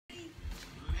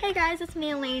Hey guys, it's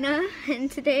me, Elena, and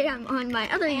today I'm on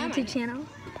my other YouTube channel.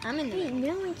 I'm in the middle.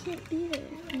 No, I can't be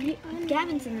there.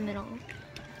 Gavin's in the middle.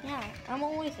 Yeah, I'm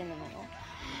always in the middle.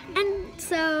 And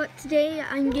so today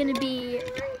I'm doing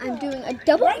a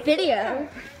double video.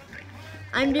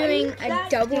 I'm doing a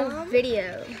double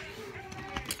video.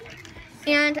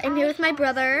 And I'm here with my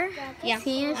brother. Yeah.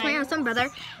 He is my awesome brother.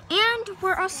 And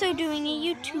we're also doing a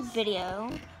YouTube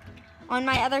video on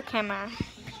my other camera.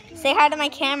 Say hi to my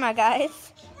camera, guys.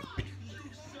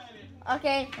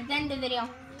 Okay, let's end the video.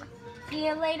 See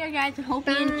you later, guys. I hope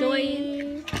you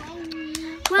enjoyed.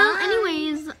 Well,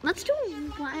 anyways, let's do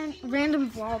one random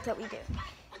vlog that we do.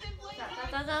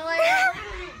 I'm gonna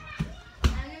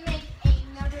make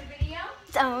another video.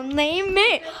 It's only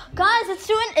me. Guys,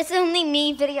 it's only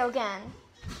me video again.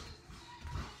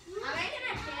 I'm making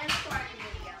a dance party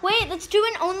video. Wait, let's do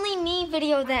an only me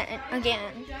video then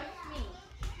again. Just me.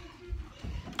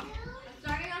 I'm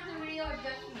starting off the video with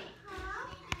just me.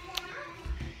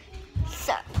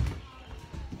 So,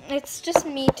 it's just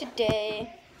me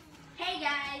today. Hey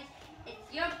guys,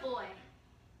 it's your boy,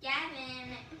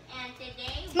 Gavin, and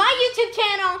today It's my YouTube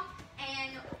channel.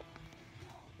 and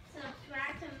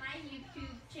subscribe to my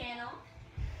YouTube channel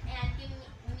and give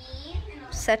me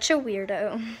and Such a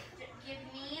weirdo. give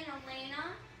me and Elena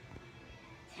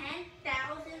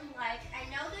 10,000 likes. I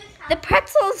know this house. The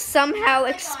pretzels somehow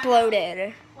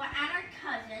exploded. We're at our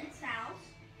cousin's house.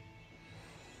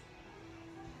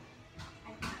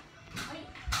 Wait,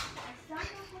 I still don't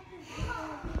know what this is.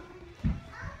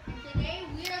 And today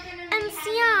we are gonna be And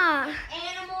having yeah, an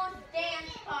animal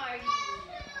dance party.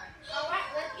 Alright,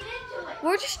 let's get into it.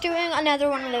 we're just doing another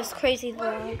one of those crazy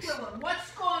vlogs.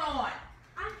 What's going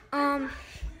on?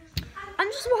 I'm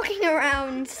just walking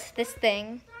around this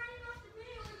thing.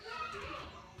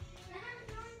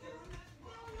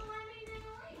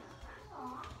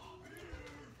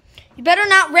 You better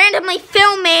not randomly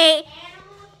film me,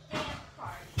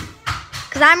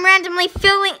 cause I'm randomly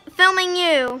filming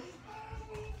you.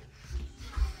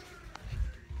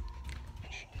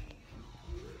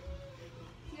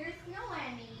 Here's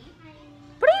Noemi.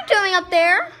 What are you doing up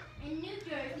there? In New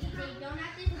Jersey, they don't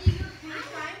have to see your true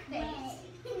face.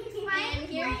 And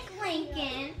here's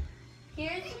Lincoln.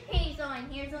 Here's Hazel,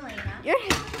 and here's Elena. Your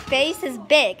face is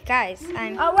big, guys.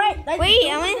 Oh, wait.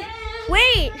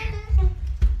 Wait.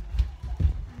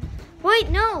 Wait,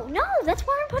 no, that's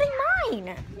where I'm putting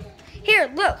mine.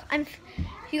 Here, look,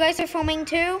 you guys are filming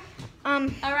too?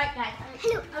 Alright, guys.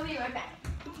 Hello. I'll be right back.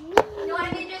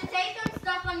 Noemi, just say some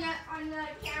stuff on the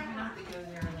camera. To go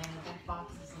there, Elena. That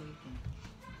box is leaking.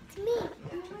 It's me.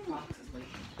 That box is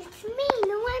leaking. It's me,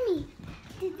 Noemi.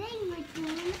 Today we're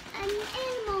doing an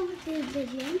animal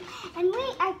division, and we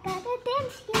are gonna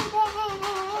dance together.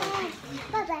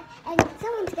 Bye-bye. And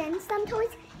someone's getting some toys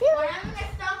too. We're having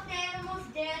a stuffed animals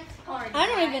dance party. I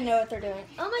don't even know what they're doing.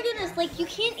 Oh my goodness, like you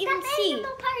can't even Stuffed see.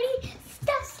 animal party.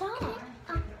 Stop.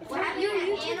 It's We're not having your an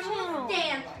YouTube animals channel.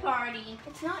 dance party.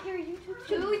 It's not your YouTube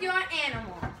channel. Choose your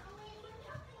animal.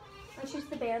 I choose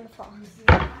the bear and the fox.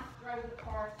 Drive the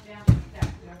car down the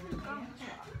steps and everything.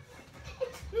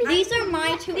 These are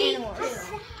my two animals.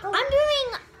 I'm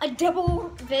doing a double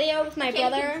video with my Okay, you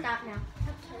can brother stop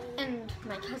now. and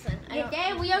my cousin.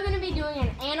 Today we are going to be doing an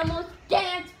animals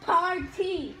dance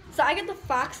party. So I got the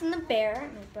fox and the bear.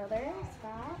 My brother,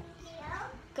 stop.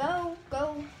 Go.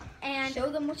 And Show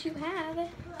them what you have.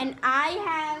 and I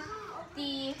have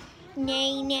the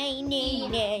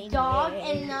Nay. dog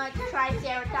and the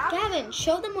triceratops. Gavin,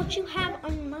 show them what you have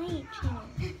on my channel.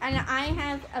 And I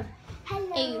have a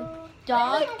Hello.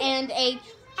 dog and a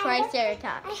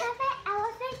triceratops. I have an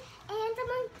elephant and a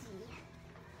monkey.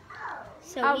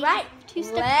 So All we right, have two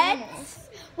stuffed let's- animals.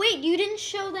 Wait, you didn't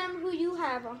show them who you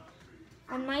have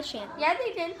on my channel. Yeah,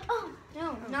 they did. Oh,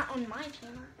 no, not on my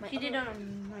channel. She did it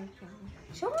on my channel.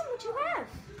 Show them what you have.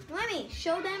 Let me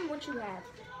show them what you have.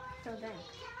 So then.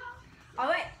 All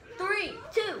right, 3,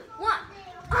 2, 1.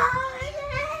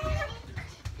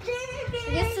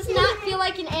 This does not feel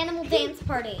like an animal dance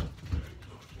party.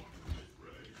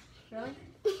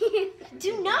 Really?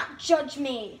 Do not judge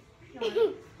me.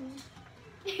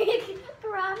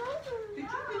 Bravo. Did you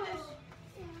do this?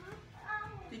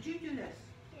 Did you do this?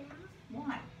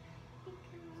 Why?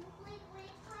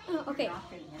 Oh, okay. Not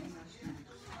getting any more snacks.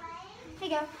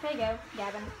 Here you go,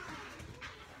 Gavin.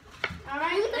 All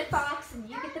right, You get the fox and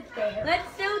you get the bear.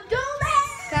 let's still do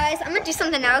this. Guys, I'm gonna do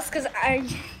something else because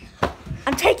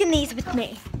I'm taking these with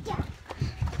me.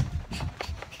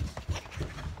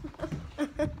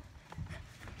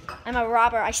 I'm a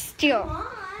robber. I steal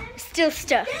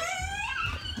stuff.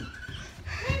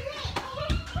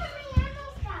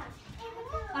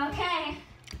 Okay.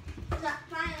 So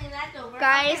finally, that's over.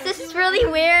 Guys, Okay, this let's is do really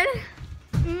it. weird.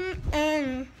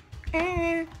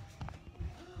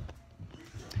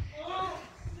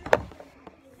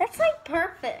 That's like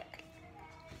perfect.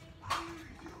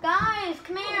 Guys,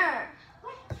 come here.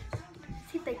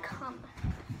 See if they come.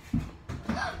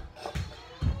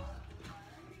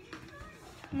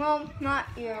 Well, not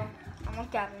you. I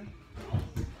want Gavin.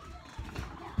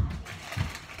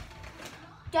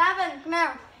 Gavin, come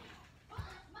here.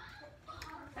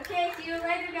 Okay, see you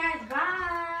later, guys.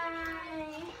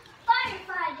 Bye.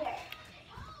 Firefighter.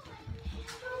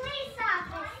 Police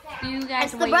officer. You guys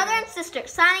It's the brother and sister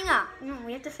signing off. No,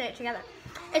 we have to say it together.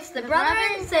 It's the brother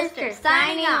and sister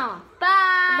signing off.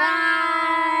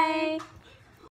 Bye. Bye.